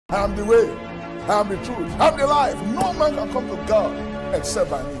I am the way, I am the truth, I am the life. No man can come to God except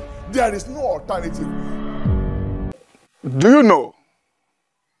by me. There is no alternative. Do you know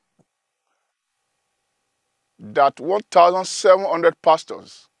that 1,700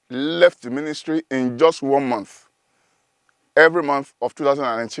 pastors left the ministry in just 1 month, every month of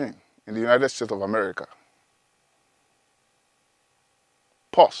 2019 in the United States of America?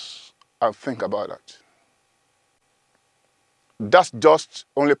 Pause and think about that. That's just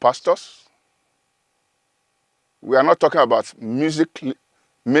only pastors. We are not talking about music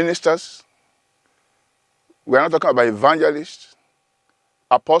ministers. We are not talking about evangelists,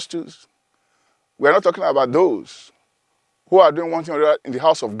 apostles. We are not talking about those who are doing one thing or the other in the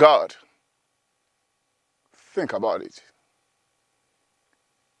house of God. Think about it.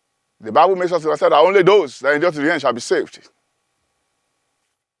 The Bible makes us understand that only those that endure to the end shall be saved.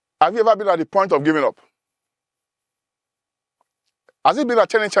 Have you ever been at the point of giving up? Has it been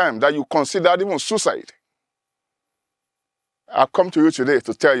at any time that you considered even suicide? I've come to you today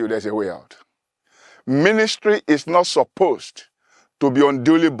to tell you there's a way out. Ministry is not supposed to be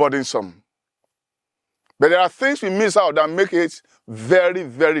unduly burdensome. But there are things we miss out that make it very,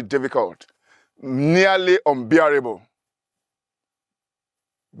 very difficult, nearly unbearable.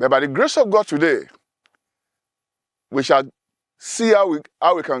 But by the grace of God today, we shall see how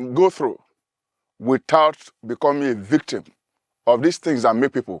we can go through without becoming a victim of these things that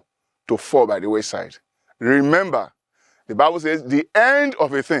make people to fall by the wayside. Remember, the Bible says the end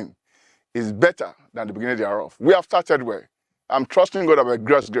of a thing is better than the beginning thereof. We have started well. I'm trusting God that by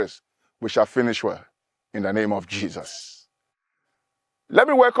grace, we shall finish well in the name of Jesus. Let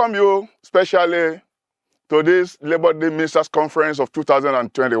me welcome you specially to this Labor Day Ministers Conference of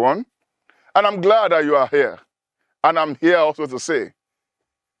 2021. And I'm glad that you are here. And I'm here also to say,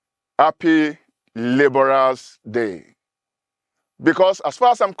 Happy Laborers' Day. Because as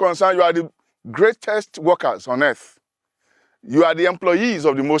far as I'm concerned, you are the greatest workers on earth. You are the employees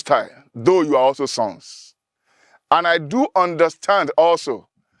of the Most High, though you are also sons. And I do understand also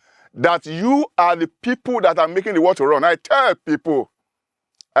that you are the people that are making the world to run. I tell people,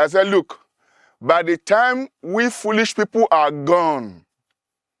 I say, look, by the time we foolish people are gone,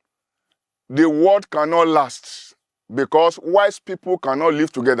 the world cannot last because wise people cannot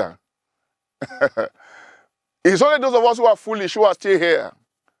live together. It's only those of us who are foolish, who are still here,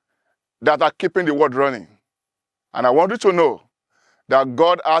 that are keeping the world running. And I want you to know that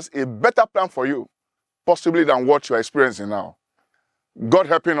God has a better plan for you, possibly than what you are experiencing now. God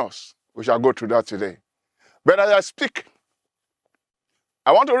helping us, we shall go through that today. But as I speak,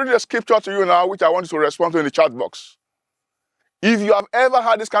 I want to read a scripture to you now, which I want you to respond to in the chat box. If you have ever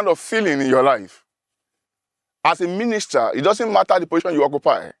had this kind of feeling in your life, as a minister, it doesn't matter the position you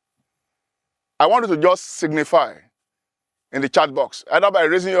occupy. I want you to just signify in the chat box, either by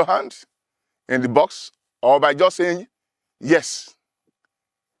raising your hand in the box or by just saying, yes.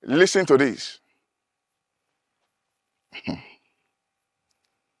 Listen to this.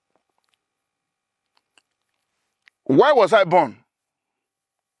 Why was I born?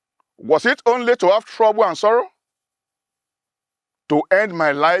 Was it only to have trouble and sorrow? To end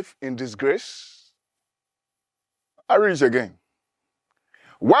my life in disgrace? I read it again.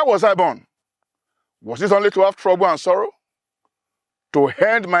 Why was I born? Was it only to have trouble and sorrow? To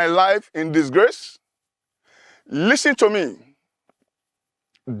end my life in disgrace? Listen to me.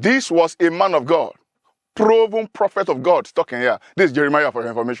 This was a man of God, proven prophet of God talking here. This is Jeremiah for your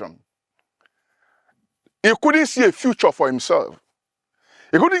information. He couldn't see a future for himself.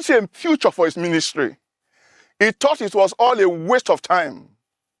 He couldn't see a future for his ministry. He thought it was all a waste of time.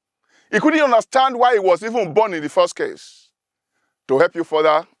 He couldn't understand why he was even born in the first case. To help you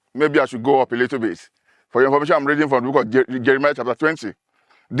further, maybe I should go up a little bit. For your information, I'm reading from the book of Jeremiah chapter 20.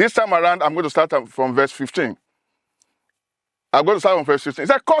 This time around, I'm going to start from verse 15. I'm going to start from verse 15. It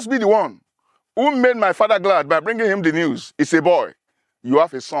said, "Cursed be the one who made my father glad by bringing him the news. It's a boy. You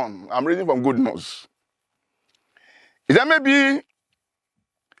have a son." I'm reading from Good News. Is that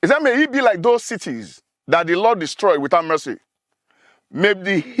may he be like those cities that the Lord destroyed without mercy.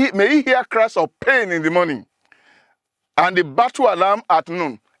 May he hear cries of pain in the morning and the battle alarm at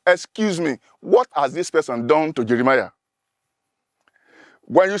noon. Excuse me, what has this person done to Jeremiah?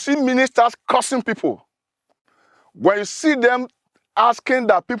 When you see ministers cursing people, when you see them asking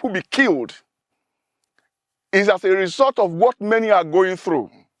that people be killed, it's as a result of what many are going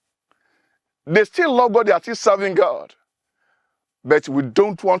through. They still love God, they are still serving God. But we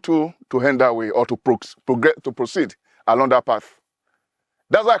don't want to end that way or to proceed along that path.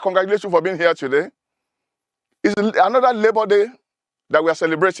 That's why I congratulate you for being here today. It's another Labor Day that we are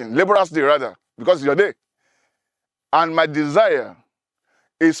celebrating, Laborers' Day rather, because it's your day. And my desire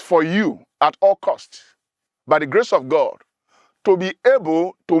is for you at all costs, by the grace of God, to be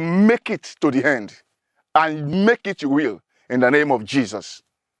able to make it to the end. And make it you will, in the name of Jesus.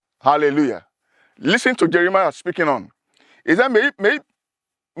 Hallelujah. Listen to Jeremiah speaking on. He said, may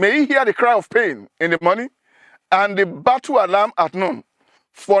he hear the cry of pain in the morning and the battle alarm at noon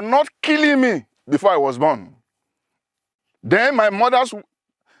for not killing me before I was born. Then my mother's,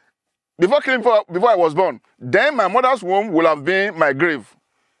 before I was born, then my mother's womb will have been my grave.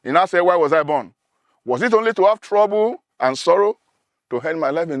 He now said, why was I born? Was it only to have trouble and sorrow to end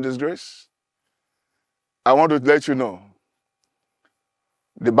my life in disgrace? I want to let you know,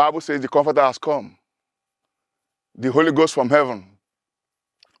 the Bible says the Comforter has come, the Holy Ghost from heaven,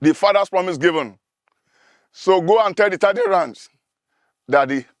 the Father's promise given. So go and tell the 30 rands that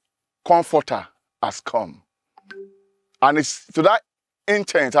the Comforter has come. And it's to that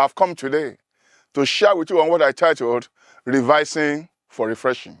intent I've come today to share with you on what I titled, Revising for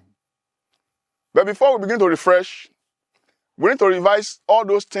Refreshing. But before we begin to refresh, we need to revise all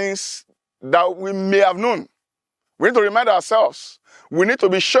those things that we may have known. We need to remind ourselves. We need to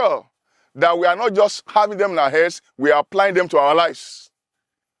be sure that we are not just having them in our heads, we are applying them to our lives.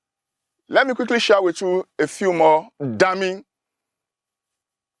 Let me quickly share with you a few more damning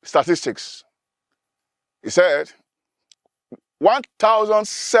statistics. He said,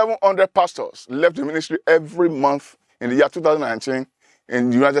 1,700 pastors left the ministry every month in the year 2019 in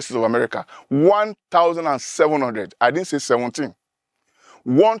the United States of America. 1,700. I didn't say 17.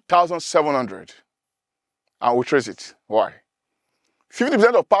 1,700. And we'll trace it. Why?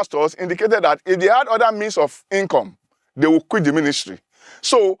 50% of pastors indicated that if they had other means of income, they would quit the ministry.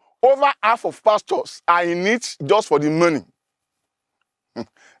 So over half of pastors are in it just for the money.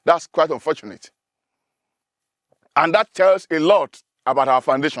 That's quite unfortunate. And that tells a lot about our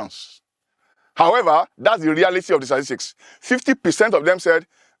foundations. However, that's the reality of the statistics. 50% of them said,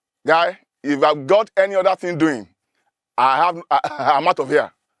 guy, if I've got any other thing doing, I'm out of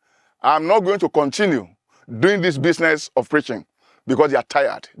here. I'm not going to continue doing this business of preaching because they are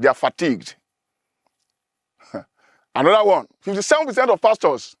tired, they are fatigued. Another one, 57% of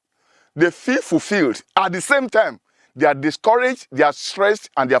pastors, they feel fulfilled. At the same time, they are discouraged, they are stressed,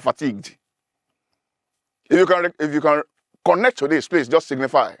 and they are fatigued. If you can connect to this, please just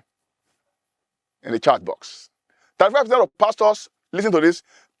signify in the chat box. 35% of pastors, listen to this,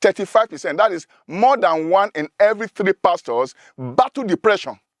 35%, that is more than 1 in every 3 pastors battle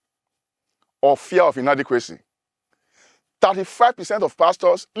depression or fear of inadequacy. 35% of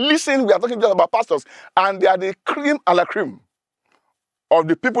pastors, listen, we are talking just about pastors, and they are the cream a la cream of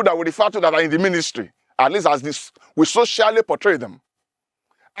the people that we refer to that are in the ministry, at least as this, we socially portray them.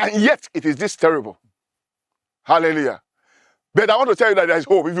 And yet, it is this terrible. Hallelujah. But I want to tell you that there is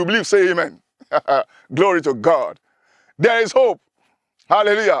hope. If you believe, say amen. Glory to God. There is hope.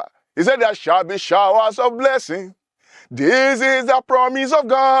 Hallelujah. He said there shall be showers of blessing. This is the promise of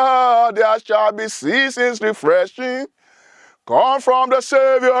God. There shall be seasons refreshing. Come from the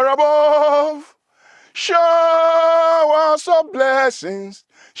Savior above. Showers of blessings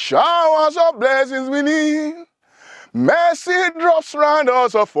we need. Mercy drops round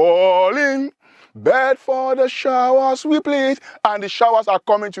us are falling. Bed for the showers we plead. And the showers are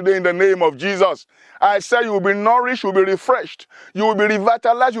coming today in the name of Jesus. I say you will be nourished, you will be refreshed, you will be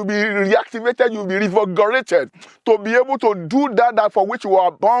revitalized, you will be reactivated, you will be revigorated to be able to do that for which you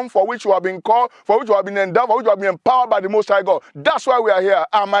are born, for which you have been called, for which you have been endowed, for which you have been empowered by the Most High God. That's why we are here.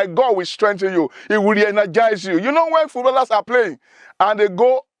 And my God will strengthen you. He will re-energize you. You know when footballers are playing and they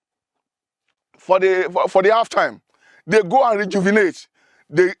go for the halftime, they go and rejuvenate.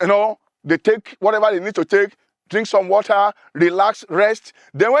 They take whatever they need to take, drink some water, relax, rest.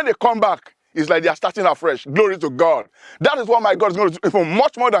 Then when they come back, it's like they are starting afresh. Glory to God. That is what my God is going to do. Even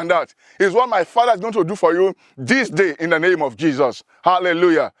much more than that is what my Father is going to do for you this day in the name of Jesus.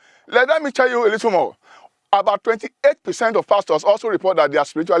 Hallelujah. Let me tell you a little more. About 28% of pastors also report that they are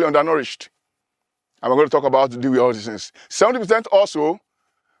spiritually undernourished. And we're going to talk about deal with all these things. 70% also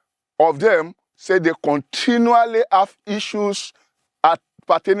of them say they continually have issues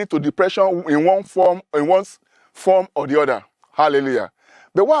pertaining to depression in one form or the other. Hallelujah.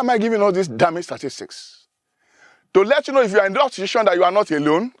 But why am I giving all these damning statistics? To let you know if you are in that situation that you are not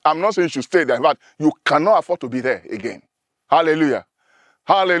alone. I'm not saying you should stay there, but you cannot afford to be there again. Hallelujah.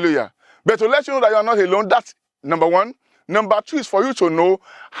 Hallelujah. But to let you know that you are not alone, that's number one. Number two is for you to know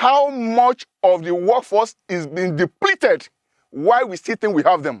how much of the workforce is being depleted while we still think we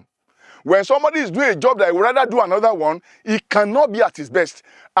have them. When somebody is doing a job that he would rather do another one, he cannot be at his best.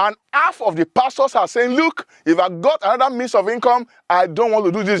 And half of the pastors are saying, look, if I got another means of income, I don't want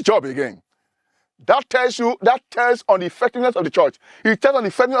to do this job again. That tells on the effectiveness of the church. It tells on the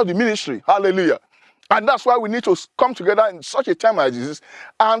effectiveness of the ministry. Hallelujah. And that's why we need to come together in such a time as this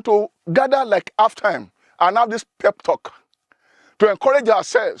and to gather like halftime and have this pep talk to encourage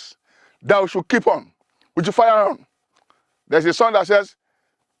ourselves that we should keep on. We should fire on. There's a song that says,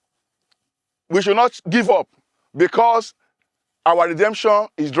 we should not give up because our redemption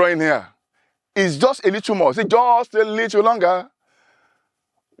is drawing near. It's just a little more. It's just a little longer.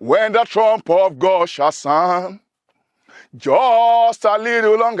 When the trump of God shall sound, just a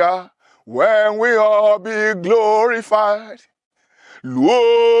little longer, when we all be glorified.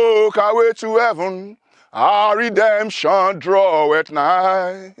 Look away to heaven, our redemption draweth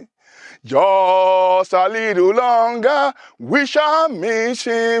nigh. Just a little longer, we shall meet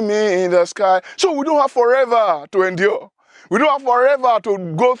him in the sky. So we don't have forever to endure. We don't have forever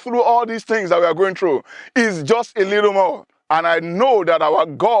to go through all these things that we are going through. It's just a little more. And I know that our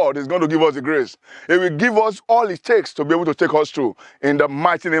God is going to give us the grace. He will give us all it takes to be able to take us through in the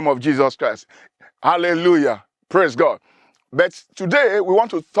mighty name of Jesus Christ. Hallelujah. Praise God. But today we want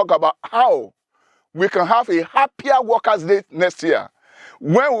to talk about how we can have a happier Workers' Day next year,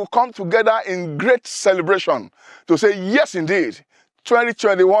 when we come together in great celebration to say, yes, indeed,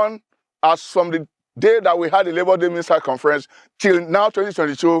 2021, as from the day that we had the Labor Day Minister Conference till now,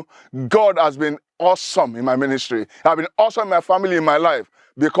 2022, God has been awesome in my ministry. I've been awesome in my family, in my life,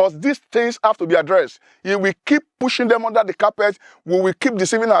 because these things have to be addressed. If we keep pushing them under the carpet, we will keep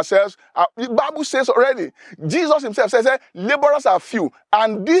deceiving ourselves. The Bible says already, Jesus himself says, laborers are few,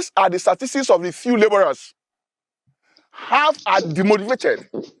 and these are the statistics of the few laborers. Half are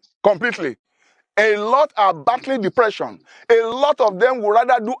demotivated completely. A lot are battling depression. A lot of them would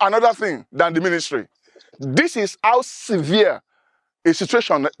rather do another thing than the ministry. This is how severe a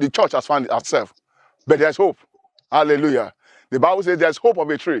situation the church has found itself. But there's hope. Hallelujah. The Bible says there's hope of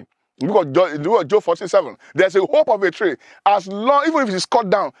a tree. Look at Job 47. There's a hope of a tree. As long, even if it's cut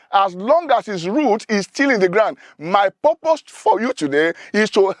down, as long as its root is still in the ground. My purpose for you today is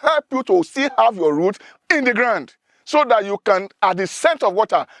to help you to still have your root in the ground, so that you can, at the scent of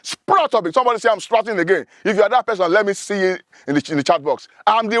water, sprout up. If somebody say, I'm sprouting again. If you are that person, let me see you in the chat box.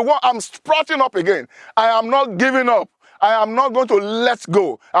 I'm the one, I'm sprouting up again. I am not giving up. I am not going to let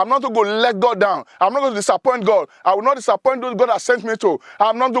go. I'm not going to let God down. I'm not going to disappoint God. I will not disappoint those God has sent me to.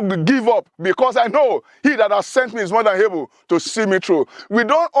 I'm not going to give up, because I know he that has sent me is more than able to see me through. We are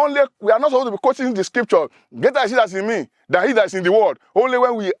not supposed to be quoting the scripture, greater is he that's in me than he that's in the world. Only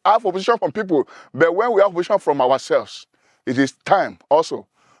when we have opposition from people, but when we have opposition from ourselves, it is time also.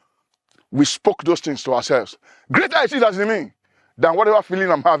 We spoke those things to ourselves. Greater is he that's in me than whatever feeling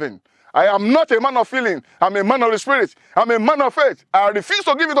I'm having. I am not a man of feeling. I'm a man of the spirit. I'm a man of faith. I refuse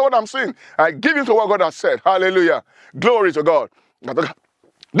to give into what I'm seeing. I give into what God has said. Hallelujah. Glory to God.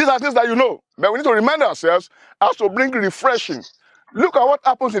 These are things that you know, but we need to remind ourselves as to bring refreshing. Look at what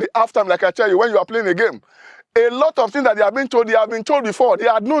happens in the halftime, like I tell you, when you are playing a game. A lot of things that they have been told before. They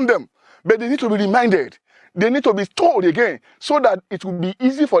had known them, but they need to be reminded. They need to be told again, so that it will be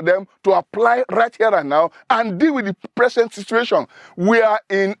easy for them to apply right here and now and deal with the present situation. We are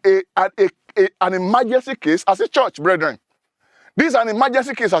in an emergency case as a church, brethren. This is an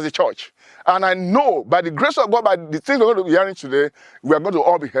emergency case as a church. And I know, by the grace of God, by the things we're going to be hearing today, we are going to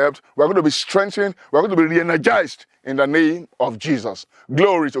all be helped. We're going to be strengthened. We're going to be re-energized in the name of Jesus.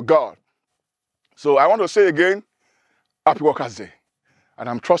 Glory to God. So I want to say again, Happy Workers' Day. And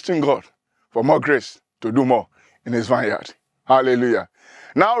I'm trusting God for more grace to do more in his vineyard. Hallelujah.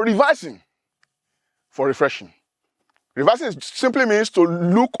 Now, revising for refreshing. Revising simply means to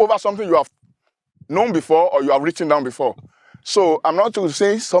look over something you have known before or you have written down before. So I'm not going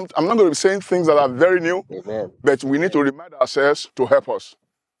to be saying things that are very new. Amen. But we need to remind ourselves to help us.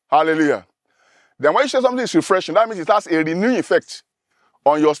 Hallelujah. Then when you say something is refreshing, that means it has a renewing effect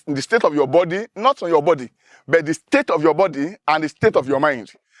on the state of your body, not on your body, but the state of your body and the state of your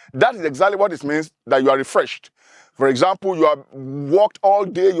mind. That is exactly what it means that you are refreshed. For example, you have worked all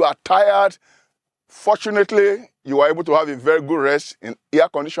day, you are tired. Fortunately, you are able to have a very good rest in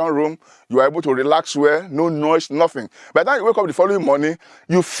air-conditioned room. You are able to relax well, no noise, nothing. By the time you wake up the following morning,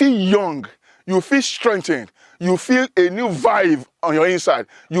 you feel young, you feel strengthened, you feel a new vibe on your inside.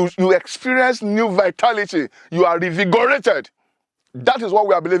 You experience new vitality. You are revigorated. That is what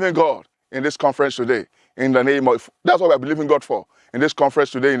we are believing God in this conference today. That's what we are believing God for in this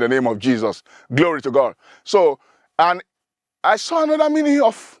conference today in the name of Jesus. Glory to God. So, and I saw another meaning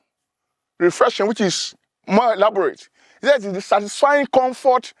of refreshing, which is more elaborate. It is the satisfying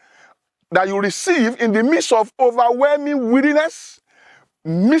comfort that you receive in the midst of overwhelming weariness,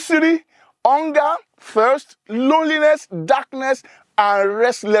 misery, hunger, thirst, loneliness, darkness, and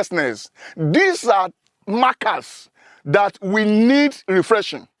restlessness. These are markers that we need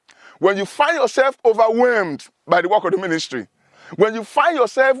refreshing. When you find yourself overwhelmed by the work of the ministry, when you find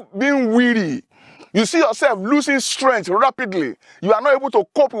yourself being weary, you see yourself losing strength rapidly, you are not able to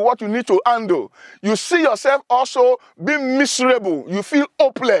cope with what you need to handle, you see yourself also being miserable, you feel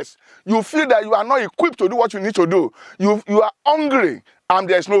hopeless, you feel that you are not equipped to do what you need to do, you are hungry and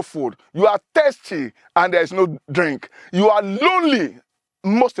there is no food, you are thirsty and there is no drink, you are lonely.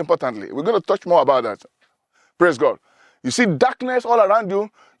 Most importantly, we're going to touch more about that. Praise God. You see darkness all around you,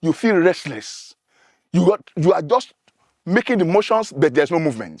 you feel restless. You are just making the motions, but there's no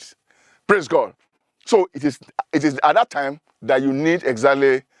movement. Praise God. So it is at that time that you need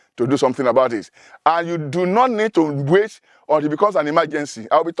exactly to do something about it. And you do not need to wait until it becomes an emergency.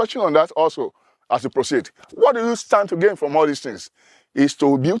 I'll be touching on that also as we proceed. What do you stand to gain from all these things? Is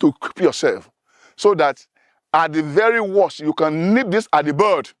to be able to equip yourself so that at the very worst, you can nip this at the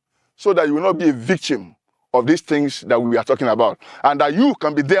bud so that you will not be a victim of these things that we are talking about. And that you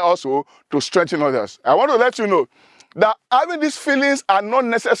can be there also to strengthen others. I want to let you know that having these feelings are not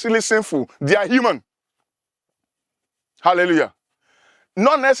necessarily sinful. They are human. Hallelujah.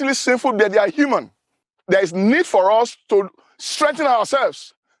 Not necessarily sinful, but they are human. There is need for us to strengthen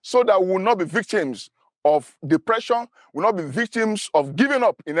ourselves so that we will not be victims of depression, will not be victims of giving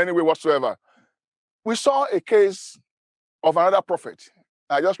up in any way whatsoever. We saw a case of another prophet.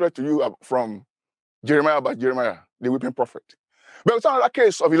 I just read to you from Jeremiah, about Jeremiah, the weeping prophet. But we saw another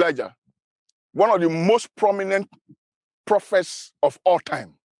case of Elijah, one of the most prominent prophets of all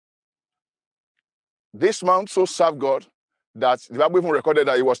time. This man so served God that the Bible even recorded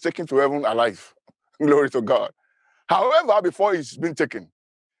that he was taken to heaven alive. Glory to God. However, before he's been taken,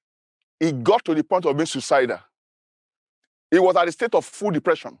 he got to the point of being suicidal. He was at a state of full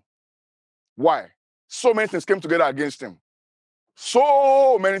depression. Why? So many things came together against him.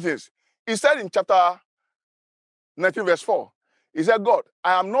 So many things. He said in chapter 19, verse 4, he said, God,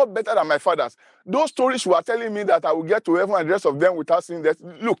 I am not better than my fathers. Those stories you are telling me that I will get to heaven and the rest of them without seeing that,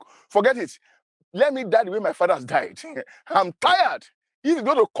 look, forget it. Let me die the way my fathers died. I'm tired. If it's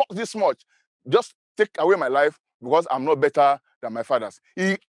going to cost this much, just take away my life because I'm not better than my fathers.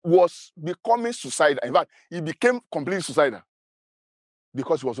 He was becoming suicidal. In fact, he became completely suicidal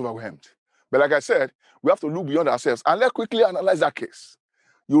because he was overwhelmed. But like I said, we have to look beyond ourselves and let's quickly analyze that case.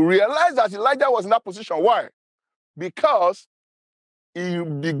 You realize that Elijah was in that position. Why? Because he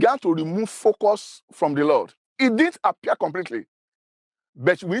began to remove focus from the Lord. It didn't appear completely,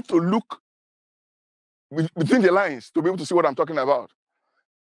 but we need to look between the lines to be able to see what I'm talking about.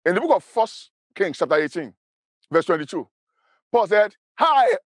 In the book of 1 Kings, chapter 18, verse 22, Paul said,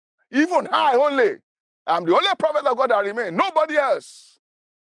 I, even I only, I'm the only prophet of God that remains. Nobody else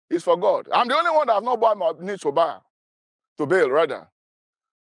is for God. I'm the only one that has not bowed my knees to Baal, rather.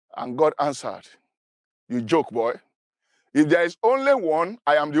 And God answered, you joke, boy. If there is only one,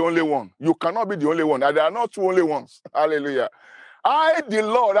 I am the only one. You cannot be the only one. There are not two only ones. Hallelujah. I, the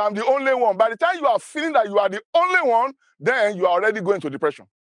Lord, am the only one. By the time you are feeling that you are the only one, then you are already going to depression.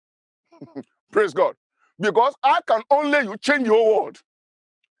 Praise God. Because how can only you change your whole world?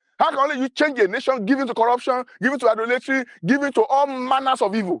 How can only you change a nation, giving to corruption, giving to idolatry, giving to all manners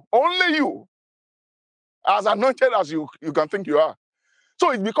of evil? Only you, as anointed as you can think you are.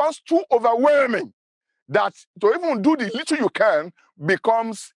 So it becomes too overwhelming that to even do the little you can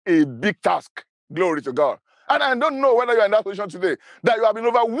becomes a big task. Glory to God. And I don't know whether you're in that position today, that you have been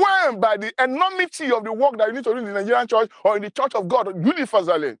overwhelmed by the enormity of the work that you need to do in the Nigerian church or in the church of God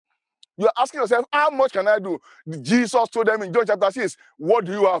universally. You're asking yourself, how much can I do? Jesus told them in John chapter 6, what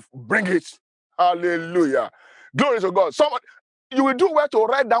do you have? Bring it. Hallelujah. Glory to God. You will do well to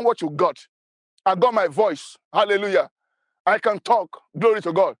write down what you got. I got my voice. Hallelujah. I can talk. Glory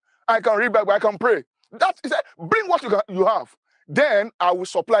to God. I can read Bible. I can pray. That is it. Bring what you have. Then I will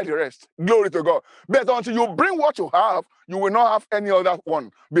supply the rest. Glory to God. But until you bring what you have, you will not have any other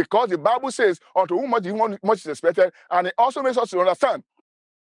one. Because the Bible says, unto whom much is expected, and it also makes us to understand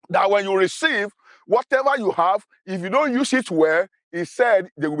that when you receive whatever you have, if you don't use it well, it said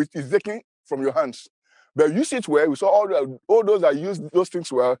it's taken from your hands. But use it well, we saw all those that use those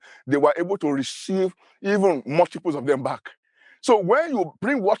things well, they were able to receive even multiples of them back. So when you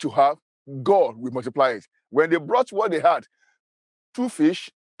bring what you have, God will multiply it. When they brought what they had, 2 fish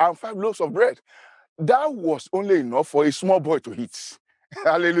and 5 loaves of bread, that was only enough for a small boy to eat.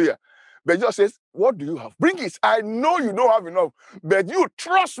 Hallelujah. But Jesus says, what do you have? Bring it. I know you don't have enough, but you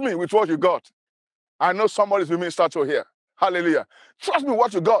trust me with what you got. I know somebody's with me in statue here. Hallelujah. Trust me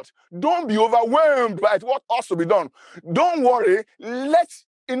what you got. Don't be overwhelmed by what has to be done. Don't worry. Let's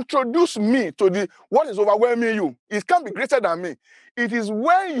introduce me to what is overwhelming you. It can't be greater than me. It is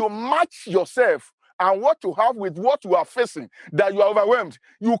when you match yourself and what you have with what you are facing that you are overwhelmed.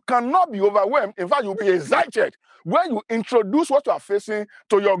 You cannot be overwhelmed. In fact, you'll be excited when you introduce what you are facing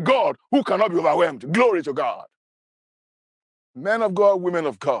to your God, who cannot be overwhelmed. Glory to God. Men of God, women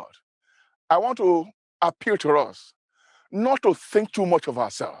of God, I want to appeal to us not to think too much of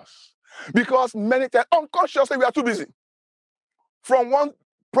ourselves, because many times unconsciously we are too busy. From one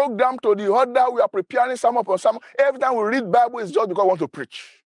program to the other, we are preparing some upon some. Every time we read Bible, it's just because we want to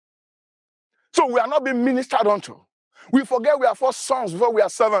preach. So we are not being ministered unto. We forget we are first sons before we are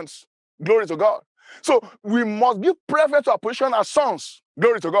servants. Glory to God. So we must give preference to our position as sons.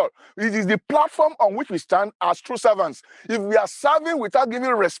 Glory to God. It is the platform on which we stand as true servants. If we are serving without giving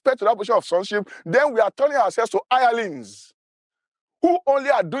respect to that position of sonship, then we are turning ourselves to hirelings who only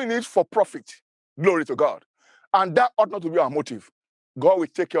are doing it for profit. Glory to God. And that ought not to be our motive. God will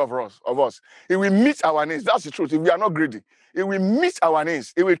take care of us. He will meet our needs. That's the truth. If we are not greedy, He will meet our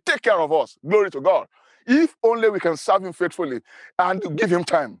needs. He will take care of us. Glory to God. If only we can serve Him faithfully and give Him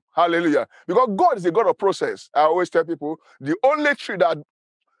time. Hallelujah. Because God is a God of process. I always tell people, the only tree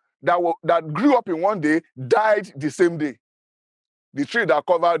that grew up in one day died the same day. The tree that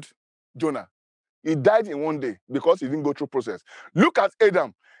covered Jonah, he died in one day because he didn't go through process. Look at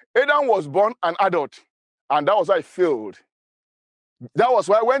Adam. Adam was born an adult, and that was why he failed. That was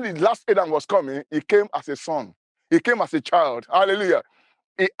why when the last Adam was coming, he came as a son. He came as a child. Hallelujah.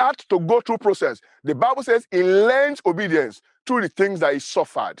 He had to go through process. The Bible says he learned obedience through the things that he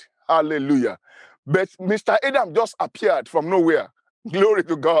suffered. Hallelujah. But Mr. Adam just appeared from nowhere. Glory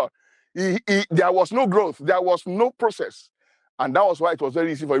to God. There was no growth. There was no process. And that was why it was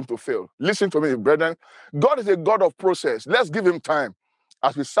very easy for him to fail. Listen to me, brethren. God is a God of process. Let's give Him time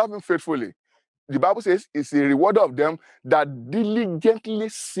as we serve Him faithfully. The Bible says it's a rewarder of them that diligently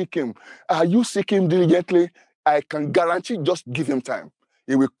seek Him. Are you seeking diligently? I can guarantee, just give Him time.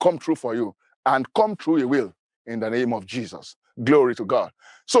 He will come through for you, and come through He will, in the name of Jesus. Glory to God.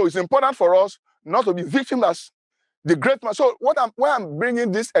 So it's important for us not to be victims as the great man. So why I'm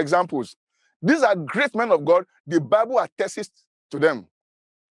bringing these examples, these are great men of God. The Bible attests to them.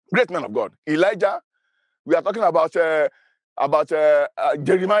 Great men of God. Elijah, we are talking about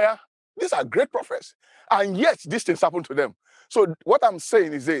Jeremiah. These are great prophets. And yet, these things happen to them. So what I'm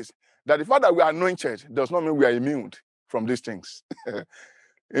saying is this, that the fact that we are anointed does not mean we are immune from these things.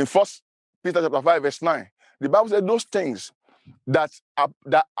 In 1 Peter chapter 5, verse 9, the Bible says those things that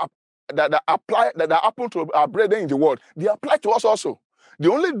happen to our brethren in the world, they apply to us also. The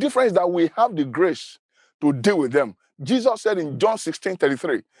only difference is that we have the grace to deal with them. Jesus said in John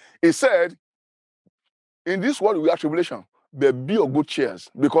 16:33, He said, in this world we have tribulation, but be of good cheer,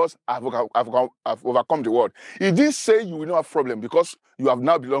 because I've overcome the world. He didn't say you will not have problem because you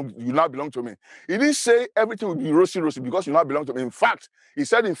now belong to me. He didn't say everything will be rosy because you now belong to me. In fact, he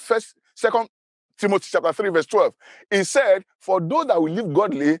said in 2 Timothy chapter 3, verse 12, he said, for those that will live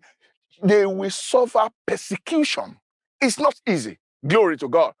godly, they will suffer persecution. It's not easy. Glory to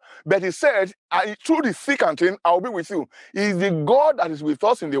God. But he said, through the thick and thin, I will be with you. He is the God that is with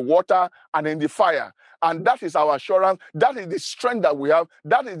us in the water and in the fire. And that is our assurance. That is the strength that we have.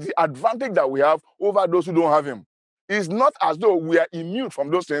 That is the advantage that we have over those who don't have Him. It's not as though we are immune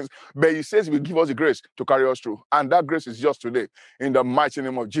from those things, but He says He will give us the grace to carry us through. And that grace is just today, in the mighty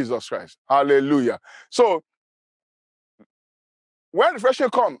name of Jesus Christ. Hallelujah. So, when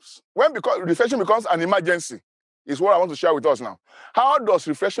reflection comes, reflection becomes an emergency, is what I want to share with us now. How does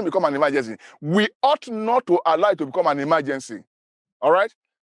reflection become an emergency? We ought not to allow it to become an emergency. All right?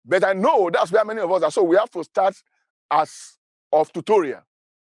 But I know that's where many of us are. So we have to start as of tutorial.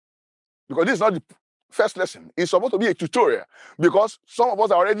 Because this is not the first lesson. It's supposed to be a tutorial. Because some of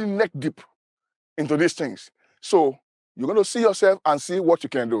us are already neck deep into these things. So you're going to see yourself and see what you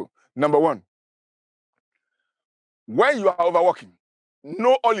can do. Number one, when you are overworking,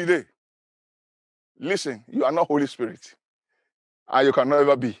 no holiday. Listen, you are not Holy Spirit. And you can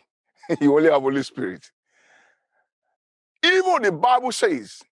never be. You only have Holy Spirit. Even the Bible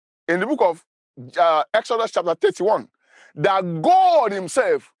says in the book of Exodus chapter 31 that God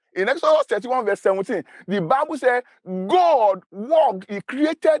Himself, in Exodus 31 verse 17, the Bible says God worked, He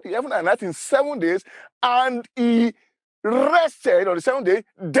created the heaven and earth in 7 days, and He rested on the 7th day,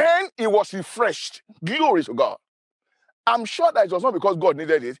 then He was refreshed. Glory to God. I'm sure that it was not because God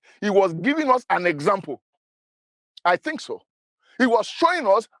needed it. He was giving us an example. I think so. He was showing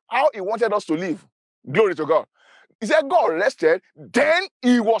us how He wanted us to live. Glory to God. He said God rested, then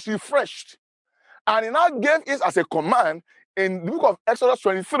He was refreshed. And He now gave it as a command in the book of Exodus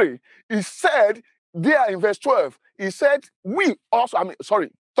 23. He said there in verse 12, He said, we also,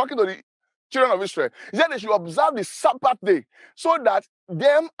 talking to children of Israel. He said they should observe the Sabbath day so that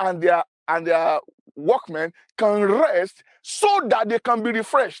them and their workmen can rest so that they can be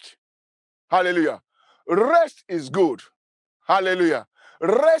refreshed. Hallelujah. Rest is good. Hallelujah.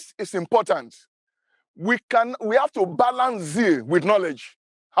 Rest is important. We have to balance zeal with knowledge.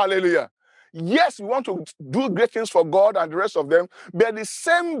 Hallelujah. Yes, we want to do great things for God and the rest of them, but the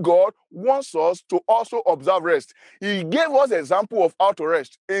same God wants us to also observe rest. He gave us an example of how to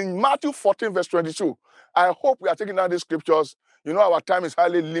rest in Matthew 14, verse 22. I hope we are taking down these scriptures. You know, our time is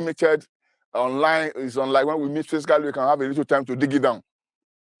highly limited. Online is unlike when we meet physically, we can have a little time to dig it down.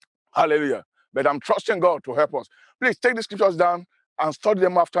 Hallelujah. But I'm trusting God to help us. Please take the scriptures down and study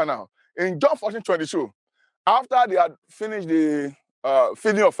them after now. In John 14, 22, after they had finished the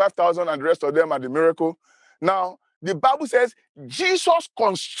feeding of 5,000 and the rest of them and the miracle, now the Bible says Jesus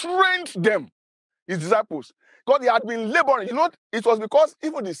constrained them, his disciples, because they had been laboring. You know, it was because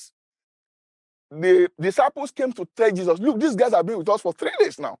even the disciples came to tell Jesus, look, these guys have been with us for 3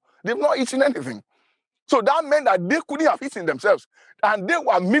 days now. They've not eaten anything. So that meant that they couldn't have eaten themselves. And they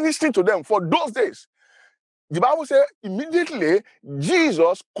were ministering to them for those days. The Bible says immediately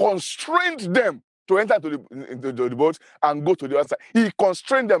Jesus constrained them to enter into the boat and go to the other side. He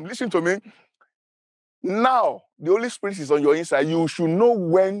constrained them. Listen to me. Now, the Holy Spirit is on your inside. You should know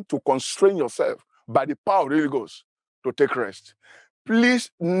when to constrain yourself by the power of the Holy Ghost to take rest. Please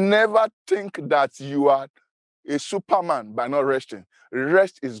never think that you are a Superman by not resting.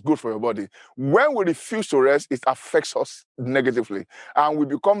 Rest is good for your body. When we refuse to rest, it affects us negatively. And we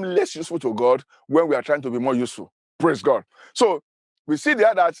become less useful to God when we are trying to be more useful. Praise God. So we see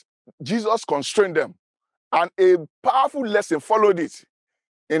there that Jesus constrained them. And a powerful lesson followed it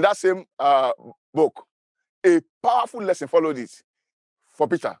in that same book. A powerful lesson followed it for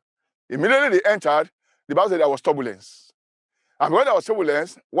Peter. Immediately they entered, the Bible said there was turbulence. And when there was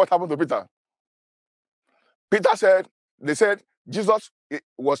turbulence, what happened to Peter? Peter said, they said, Jesus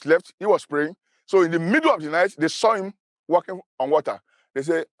was left, he was praying. So in the middle of the night, they saw him walking on water. They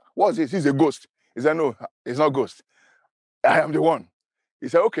said, what's this? He's a ghost. He said, no, it's not a ghost. I am the one. He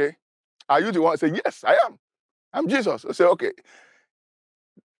said, okay. Are you the one? I said, yes, I am. I'm Jesus. I said, okay.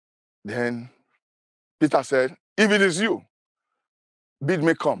 Then Peter said, if it is you, bid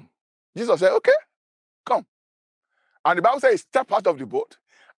me come. Jesus said, okay, come. And the Bible said he stepped out of the boat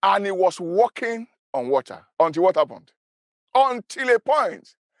and he was walking on water until what happened? Until a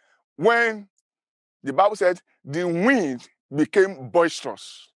point when the Bible said the wind became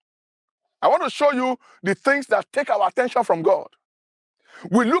boisterous. I want to show you the things that take our attention from God.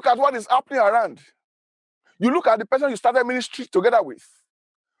 We look at what is happening around. You look at the person you started ministry together with,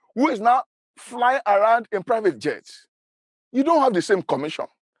 who is now flying around in private jets. You don't have the same commission.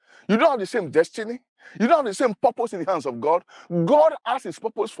 You don't have the same destiny. You don't have the same purpose in the hands of God. God has his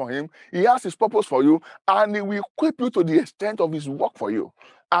purpose for him. He has his purpose for you. And he will equip you to the extent of his work for you.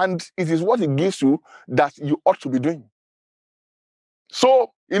 And it is what he gives you that you ought to be doing.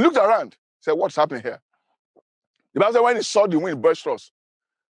 So he looked around, said, what's happening here? The Bible said when he saw the wind boisterous,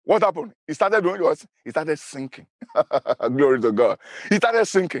 what happened? He started doing what? He started sinking. Glory to God. He started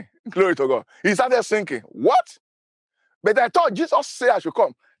sinking. Glory to God. He started sinking. What? But I thought Jesus said I should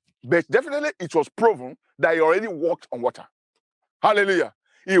come. But definitely it was proven that he already walked on water. Hallelujah.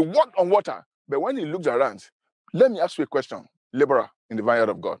 He walked on water. But when he looked around, let me ask you a question, laborer in the vineyard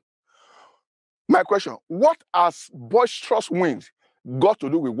of God. My question, what has boisterous wind got to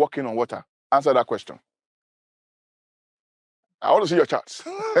do with walking on water? Answer that question. I want to see your charts.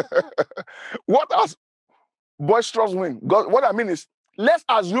 What has boisterous wind got? What I mean is, let's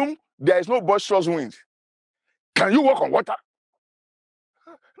assume there is no boisterous wind. Can you walk on water?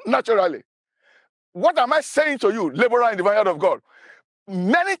 Naturally. What am I saying to you, laborer in the vineyard of God?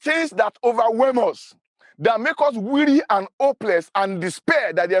 Many things that overwhelm us, that make us weary and hopeless and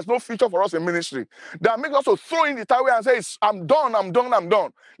despair that there's no future for us in ministry, that make us to throw in the towel and say, I'm done, I'm done, I'm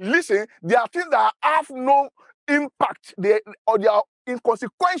done. Listen, there are things that have no impact, they are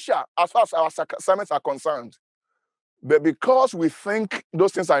inconsequential as far as our assignments are concerned. But because we think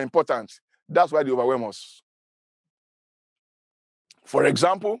those things are important, that's why they overwhelm us. For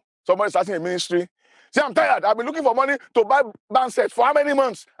example, somebody starting a ministry, say, I'm tired. I've been looking for money to buy band sets for how many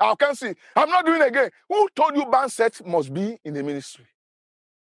months? I can't see. I'm not doing it again. Who told you band sets must be in the ministry?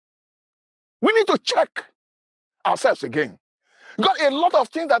 We need to check ourselves again. Because a lot of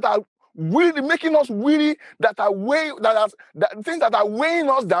things that are really making us weary, things that are weighing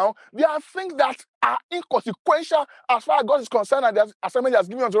us down, they are things that are inconsequential as far as God is concerned and the assignment He has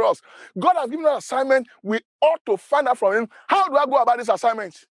given unto us. God has given us an assignment. We ought to find out from Him, how do I go about this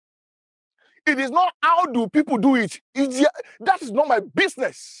assignment? It is not how do people do it. That is not my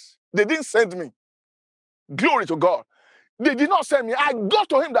business. They didn't send me. Glory to God. They did not send me. I got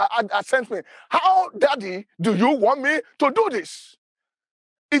to him that had sent me. How, Daddy, do you want me to do this?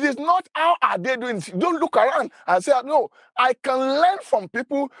 It is not how are they doing it. Don't look around and say, no, I can learn from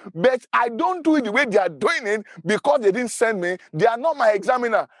people, but I don't do it the way they are doing it because they didn't send me. They are not my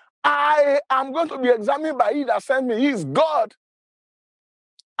examiner. I am going to be examined by he that sent me. He is God.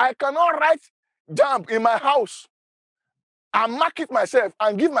 I cannot write jam in my house and mark it myself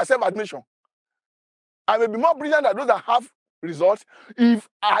and give myself admission. I may be more brilliant than those that have results. If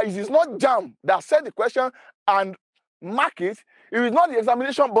it is not jam that set the question and mark it, if it's not the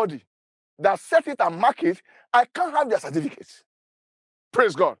examination body that set it and mark it, I can't have their certificates.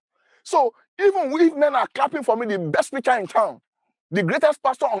 Praise God. So even if men are clapping for me, the best preacher in town, the greatest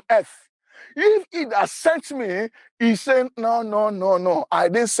pastor on earth, if he that sent me, he's saying, no, I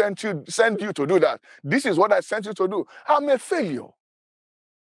didn't send you to do that. This is what I sent you to do. I'm a failure.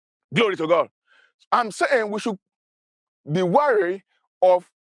 Glory to God. I'm saying we should be wary of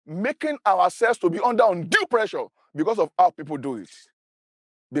making ourselves to be under undue pressure because of how people do it.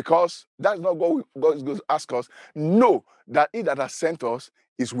 Because that's not what God is going to ask us. Know that he that has sent us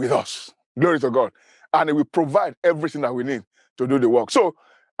is with us. Glory to God. And he will provide everything that we need to do the work. So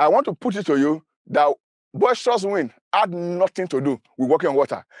I want to put it to you that boisterous wind had nothing to do with walking on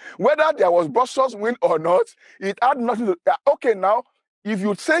water. Whether there was boisterous wind or not, it had nothing to do. Okay, now, if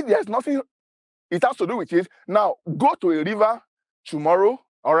you say there's nothing it has to do with it, now go to a river tomorrow,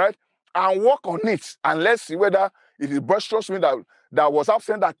 all right, and walk on it, and let's see whether it is boisterous wind that was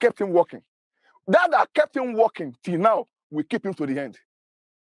absent that kept him walking. That kept him walking till now will keep him to the end.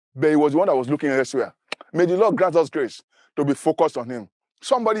 But he was the one that was looking elsewhere. May the Lord grant us grace to be focused on him.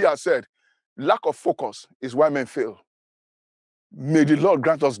 Somebody has said, lack of focus is why men fail. May the Lord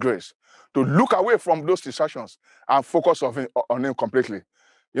grant us grace to look away from those distractions and focus on him completely.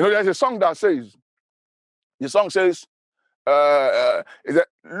 You know, there's a song that says, the song says,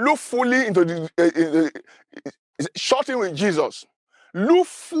 look fully into the shorting with Jesus. Look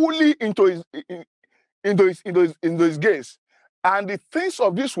fully into his gaze, and the things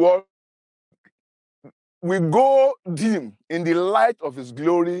of this world will go dim in the light of his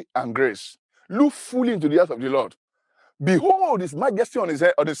glory and grace. Look fully into the eyes of the Lord. Behold his majesty on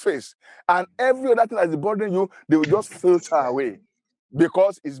his face, and every other thing that is bothering you, they will just filter away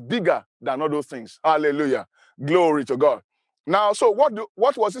because it's bigger than all those things. Hallelujah. Glory to God. Now, so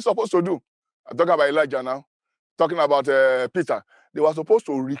what was he supposed to do? I'm talking about Elijah now. Talking about Peter. They were supposed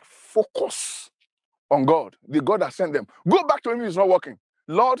to refocus on God, the God that sent them. Go back to him if it's not working.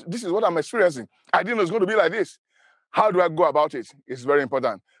 Lord, this is what I'm experiencing. I didn't know it's going to be like this. How do I go about it? It's very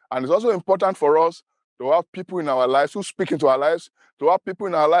important. And it's also important for us to have people in our lives who speak into our lives, to have people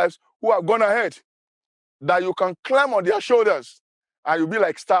in our lives who have gone ahead, that you can climb on their shoulders and you'll be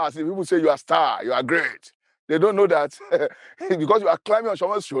like stars. If people say you are a star, you are great. They don't know that because you are climbing on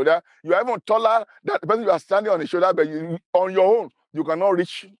someone's shoulder, you are even taller than the person you are standing on the shoulder, but on your own, you cannot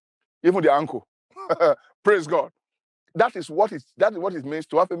reach even the ankle. Praise God. That is what it means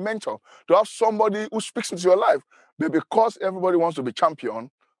to have a mentor, to have somebody who speaks into your life. But because everybody wants to be champion,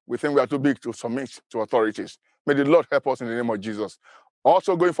 we think we are too big to submit to authorities. May the Lord help us in the name of Jesus.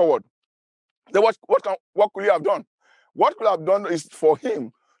 Also going forward, then what could he have done? What could have done is for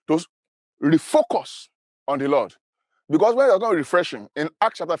him to refocus on the Lord. Because when you're going to refresh him, in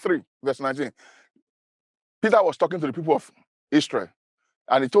Acts chapter 3, verse 19, Peter was talking to the people of Israel,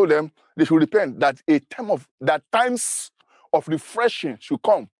 and he told them they should repent, that times of refreshing should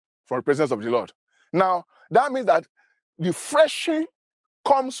come from the presence of the Lord. Now, that means that refreshing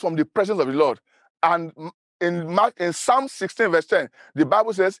comes from the presence of the Lord. And in Psalm 16, verse 10, the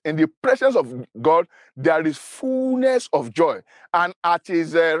Bible says, in the presence of God, there is fullness of joy, and at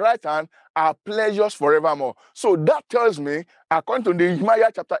his right hand are pleasures forevermore. So that tells me, according to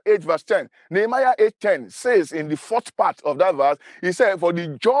Nehemiah chapter 8, verse 10, Nehemiah 8:10 says in the fourth part of that verse, he said, for the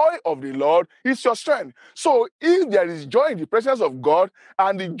joy of the Lord is your strength. So if there is joy in the presence of God,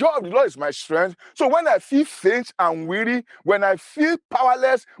 and the joy of the Lord is my strength, so when I feel faint and weary, when I feel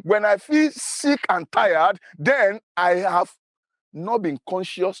powerless, when I feel sick and tired, then I have not been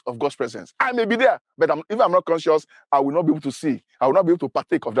conscious of God's presence. I may be there, but if I'm not conscious, I will not be able to see. I will not be able to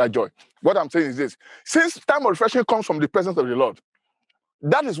partake of that joy. What I'm saying is this: since time of refreshing comes from the presence of the Lord,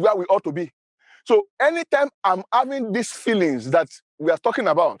 that is where we ought to be. So anytime I'm having these feelings that we are talking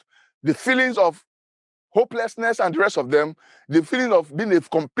about, the feelings of hopelessness and the rest of them, the feeling of being a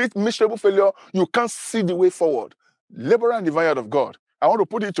complete miserable failure, you can't see the way forward. Laborer in the vineyard of God, I want to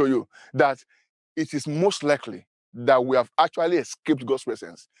put it to you that it is most likely that we have actually escaped God's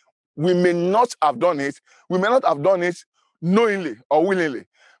presence. We may not have done it. We may not have done it knowingly or willingly.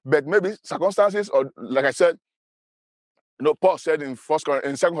 but maybe circumstances, or like I said, Paul said in 2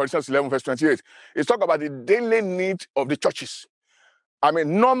 Corinthians 11, verse 28, it's talk about the daily need of the churches.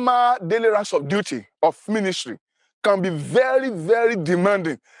 Normal daily ranks of duty, of ministry, can be very, very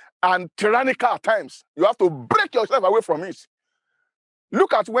demanding and tyrannical at times. You have to break yourself away from it.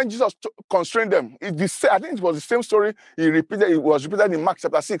 Look at when Jesus constrained them. I think it was the same story it was repeated in Mark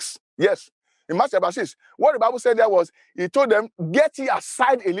chapter 6. Yes, in Mark chapter 6. What the Bible said there was, he told them, get ye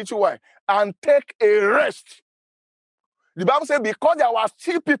aside a little while and take a rest. The Bible said, because there were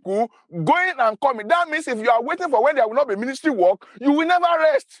still people going and coming. That means if you are waiting for when there will not be ministry work, you will never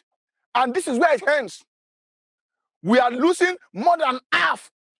rest. And this is where it ends. We are losing more than half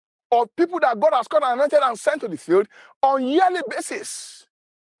of people that God has called and anointed and sent to the field on yearly basis.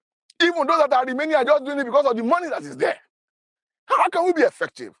 Even those that are remaining are just doing it because of the money that is there. How can we be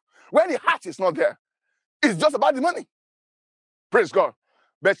effective when the heart is not there? It's just about the money. Praise God.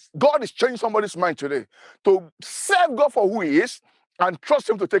 But God is changing somebody's mind today to serve God for who he is and trust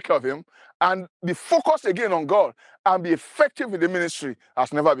him to take care of him and be focused again on God and be effective in the ministry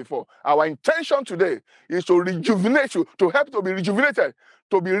as never before. Our intention today is to rejuvenate you, to help to be rejuvenated,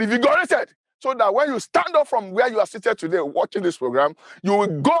 to be revigorated, so that when you stand up from where you are seated today watching this program, you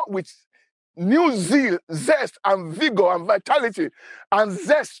will go with new zeal, zest, and vigor, and vitality, and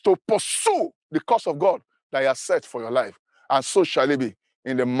zest to pursue the cause of God that he has set for your life. And so shall it be,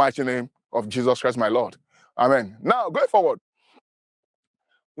 in the mighty name of Jesus Christ, my Lord. Amen. Now, going forward,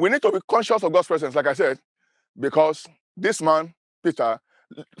 we need to be conscious of God's presence, like I said, because this man, Peter,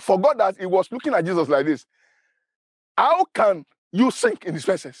 forgot that he was looking at Jesus like this. How can you sink in his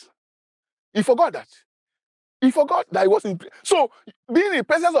presence? He forgot that. He forgot that he was in. So, being in the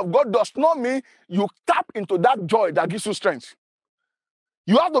presence of God does not mean you tap into that joy that gives you strength.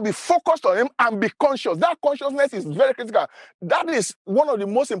 You have to be focused on him and be conscious. That consciousness is very critical. That is one of the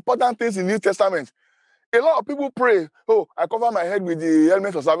most important things in the New Testament. A lot of people pray, oh, I cover my head with the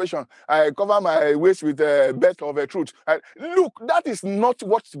helmet of salvation. I cover my waist with the belt of truth. Look, that is not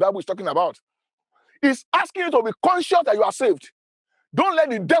what the Bible is talking about. It's asking you to be conscious that you are saved. Don't let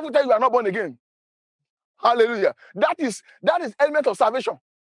the devil tell you are not born again. Hallelujah. That is element of salvation.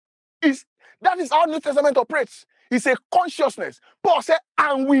 That is how New Testament operates. It's a consciousness. Paul said,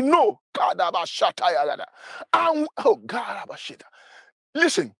 and we know.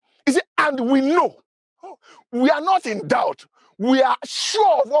 Listen, he said, and we know. We are not in doubt. We are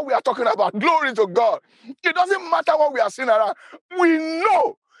sure of what we are talking about. Glory to God. It doesn't matter what we are seeing around. We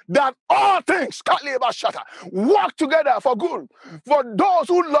know that all things work together for good for those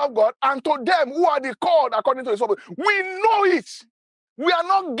who love God and to them who are the called according to his purpose. We know it. We are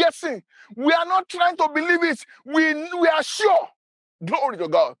not guessing. We are not trying to believe it. We are sure. Glory to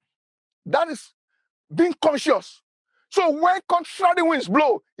God. That is being conscious. So when contrary winds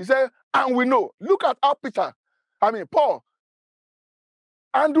blow, he said, and we know. Look at how Paul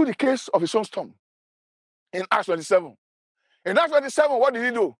handled the case of his own storm in Acts 27. In Acts 27, what did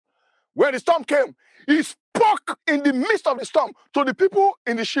he do? When the storm came, he spoke in the midst of the storm to the people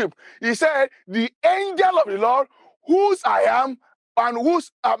in the ship. He said, the angel of the Lord, whose I am and whom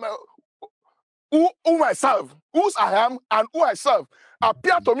I serve, whose I am and who I serve,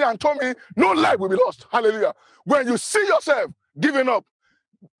 appeared to me and told me, no life will be lost. Hallelujah. When you see yourself giving up,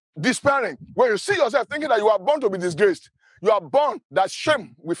 despairing, when you see yourself thinking that you are born to be disgraced, you are born that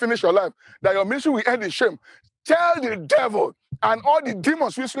shame will finish your life, that your ministry will end in shame, tell the devil and all the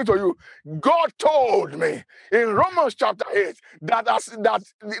demons whispering to you, God told me in Romans chapter 8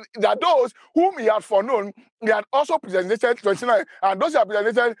 that those whom he had foreknown, he had also predestinated, 29, and those he had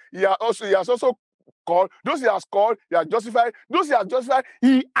predestinated, he has also called, those he has called, he has justified, those he has justified,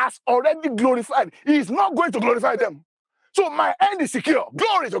 he has already glorified. He is not going to glorify them. So my end is secure.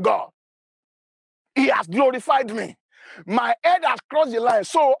 Glory to God. He has glorified me. My head has crossed the line,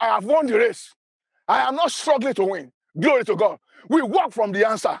 so I have won the race. I am not struggling to win. Glory to God. We walk from the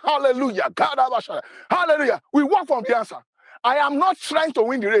answer. Hallelujah. Hallelujah. We walk from the answer. I am not trying to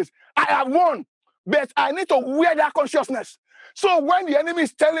win the race. I have won. But I need to wear that consciousness. So when the enemy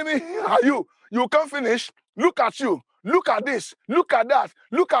is telling me, you can't finish, look at you. Look at this. Look at that.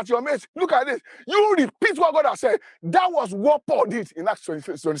 Look at your mates. Look at this. You repeat what God has said. That was what Paul did in Acts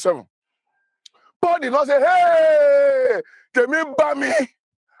 27. Paul did not say, hey, remember me.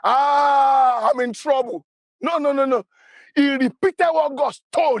 I'm in trouble. No. He repeated what God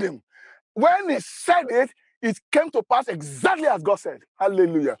told him. When he said it, it came to pass exactly as God said.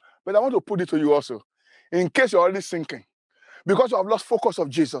 Hallelujah. But I want to put it to you also, in case you're already sinking, because you have lost focus of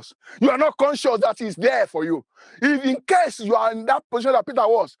Jesus. You are not conscious that he's there for you. If in case you are in that position that Peter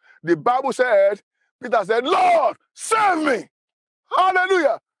was, the Bible said, Peter said, Lord, save me.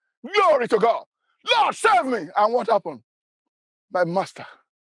 Hallelujah. Glory to God. Lord, save me. And what happened? My master,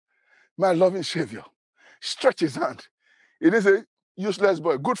 my loving Savior, stretch his hand. He didn't say, useless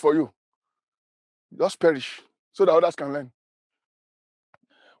boy, good for you. Just perish so that others can learn.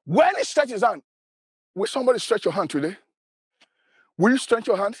 When he stretched his hand, will somebody stretch your hand today? Will you stretch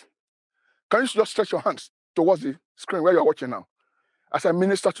your hand? Can you just stretch your hands towards the screen where you're watching now? As I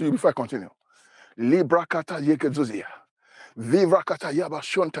minister to you before I continue. Libra kata yekezuzia. Vivra kata yaba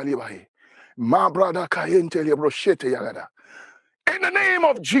shonta libahi. Ma brada kayente libroshete yagada. In the name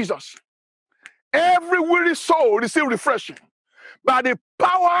of Jesus, every weary soul receive refreshing by the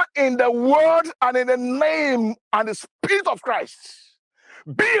power in the word and in the name and the spirit of Christ.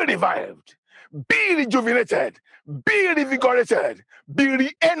 Be revived, be rejuvenated, be revigorated, be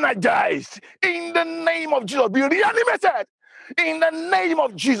re-energized in the name of Jesus. Be reanimated in the name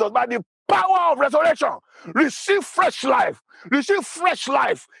of Jesus by the power of resurrection. Receive fresh life. Receive fresh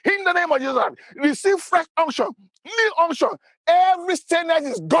life in the name of Jesus. Receive fresh unction, new unction. Every stainness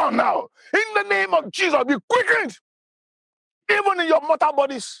is gone now. In the name of Jesus, be quickened. Even in your mortal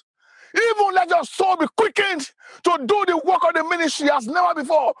bodies. Even let your soul be quickened to do the work of the ministry as never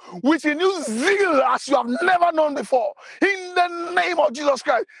before, with a new zeal as you have never known before. In the name of Jesus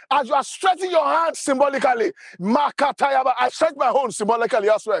Christ, as you are stretching your hands symbolically, I stretch my hands symbolically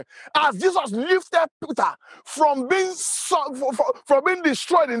as well. As Jesus lifted Peter from being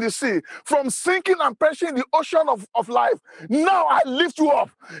destroyed in the sea, from sinking and perishing in the ocean of life, now I lift you up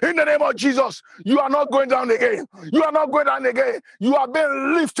in the name of Jesus. You are not going down again. You are not going down again. You are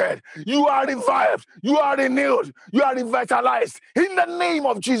being lifted. You are revived. You are renewed. You are revitalized. In the name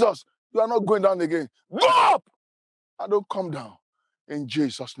of Jesus, you are not going down again. Go up and don't come down. In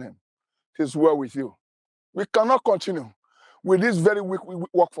Jesus' name. It is well with you. We cannot continue with this very weak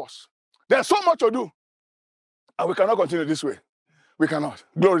workforce. There's so much to do. And we cannot continue this way. We cannot.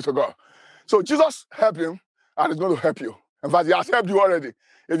 Glory to God. So Jesus helped him and is going to help you. In fact, he has helped you already.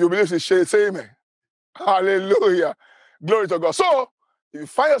 If you believe it, say amen. Hallelujah. Glory to God. So, if you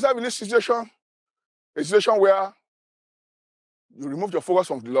find yourself in this situation, a situation where you remove your focus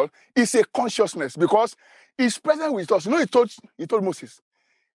from the Lord, it's a consciousness because He's present with us. You know, He told Moses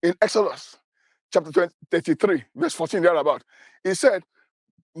in Exodus chapter 33, verse 14, thereabout. He said,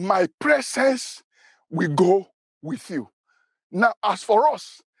 my presence will go with you. Now, as for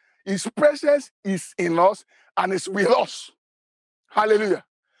us, His presence is in us and is with us. Hallelujah.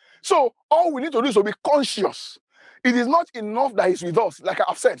 So, all we need to do is to be conscious. It is not enough that He's with us. Like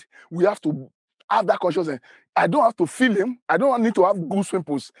I've said, we have to have that consciousness. I don't have to feel Him. I don't need to have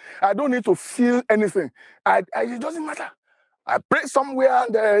goosebumps. I don't need to feel anything. It doesn't matter. I prayed somewhere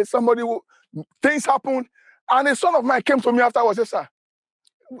and things happened. And a son of mine came to me afterwards and said, sir,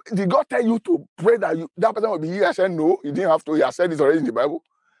 did God tell you to pray that that person will be here? I said, no, he didn't have to. He has said it already in the Bible.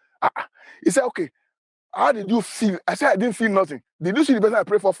 He said, okay, how did you feel? I said, I didn't feel nothing. Did you see the person I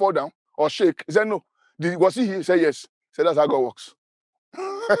prayed for fall down or shake? He said, no. Was he here? He said, yes. He said, that's how God works.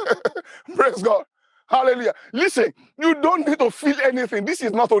 Praise God. Hallelujah. Listen, you don't need to feel anything. This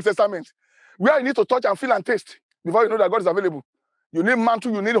is not Old Testament. Where you need to touch and feel and taste before you know that God is available. You need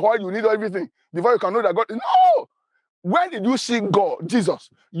mantle, you need oil, you need everything before you can know that God. No! When did you see God, Jesus,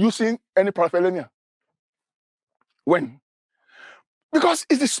 using any paraphernalia? When? Because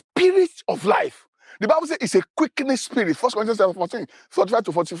it's the spirit of life. The Bible says it's a quickening spirit. 1 Corinthians 14, 45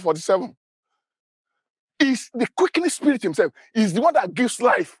 to 47. Is the quickening spirit himself. Is the one that gives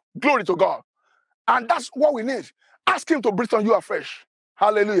life. Glory to God. And that's what we need. Ask him to breathe on you afresh.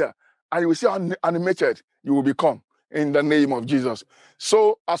 Hallelujah. And you will see how animated you will become in the name of Jesus.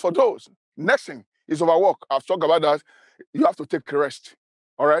 So as for those, next thing is overwork. I've talked about that. You have to take rest.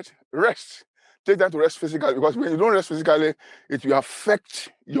 All right? Rest. Take time to rest physically, because when you don't rest physically, it will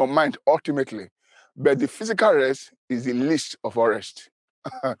affect your mind ultimately. But the physical rest is the least of our rest.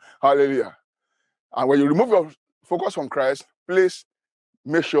 Hallelujah. And when you remove your focus from Christ, please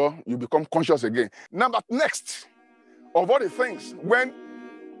make sure you become conscious again. Next, of all the things, when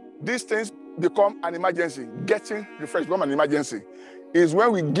these things become an emergency, getting refreshed become an emergency, is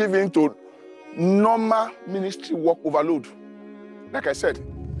when we give in to normal ministry work overload. Like I said,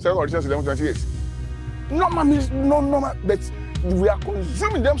 2 Corinthians 11:28. Normal, but we are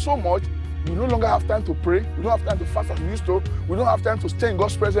consuming them so much, we no longer have time to pray. We don't have time to fast as we used to. We don't have time to stay in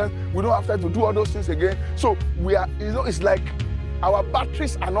God's presence. We don't have time to do all those things again. So we are, it's like our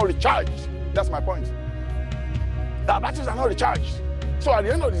batteries are not recharged. That's my point. Our batteries are not recharged. So at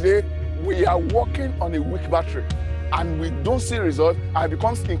the end of the day, we are working on a weak battery and we don't see results, and it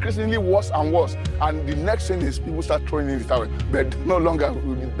becomes increasingly worse and worse. And the next thing is people start throwing in the towel. But no longer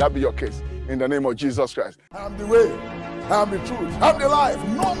will that be your case. In the name of Jesus Christ. I am the way, I am the truth. I am the life.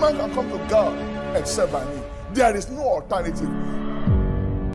 No man can come to God except by me. There is no alternative.